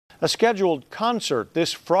A scheduled concert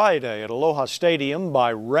this Friday at Aloha Stadium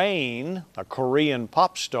by Rain, a Korean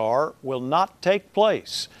pop star, will not take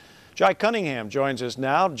place. Jai Cunningham joins us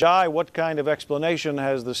now. Jai, what kind of explanation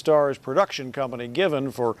has the star's production company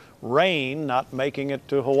given for Rain not making it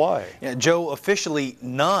to Hawaii? Yeah, Joe, officially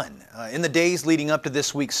none. In the days leading up to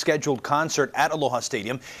this week's scheduled concert at Aloha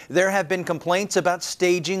Stadium, there have been complaints about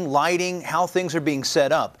staging, lighting, how things are being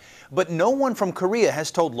set up. But no one from Korea has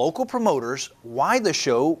told local promoters why the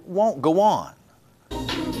show won't go on.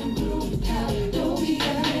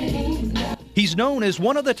 He's known as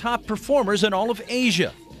one of the top performers in all of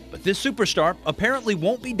Asia. But this superstar apparently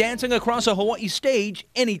won't be dancing across a Hawaii stage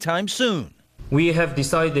anytime soon. We have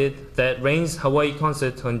decided that Rain's Hawaii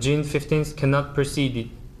concert on June 15th cannot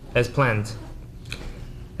proceed as planned.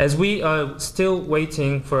 As we are still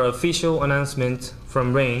waiting for an official announcement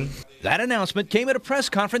from Rain. That announcement came at a press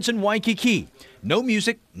conference in Waikiki. No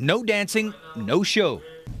music, no dancing, no show.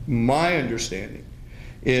 My understanding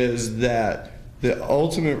is that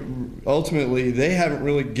ultimately they haven't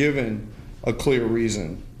really given a clear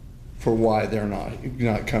reason for why they're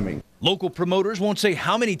not coming. Local promoters won't say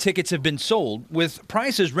how many tickets have been sold, with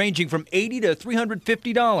prices ranging from $80 to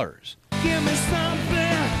 $350. Give me something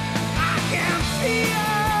I can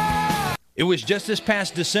feel. It was just this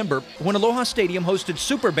past December when Aloha Stadium hosted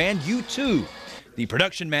superband U2. The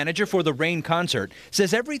production manager for the Rain concert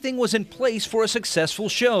says everything was in place for a successful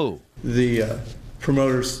show. The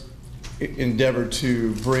promoters endeavored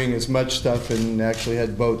to bring as much stuff and actually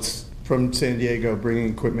had boats from San Diego bringing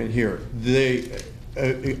equipment here. They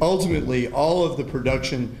ultimately, all of the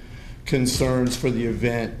production concerns for the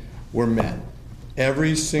event were met.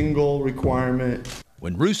 Every single requirement.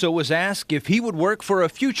 When Russo was asked if he would work for a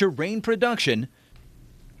future Rain production,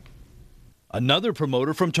 another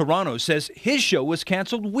promoter from Toronto says his show was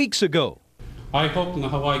canceled weeks ago. I hope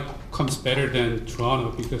Hawaii comes better than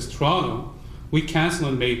Toronto, because Toronto, we canceled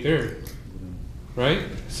and made there, right?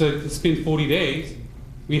 So it's been 40 days.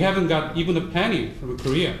 We haven't got even a penny from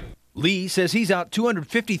Korea. Lee says he's out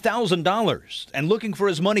 $250,000 and looking for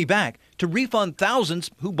his money back to refund thousands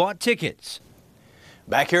who bought tickets.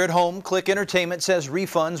 Back here at home, Click Entertainment says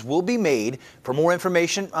refunds will be made. For more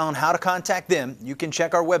information on how to contact them, you can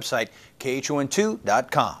check our website,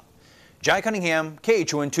 KHON2.com. Jai Cunningham,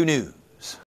 KHON2 News.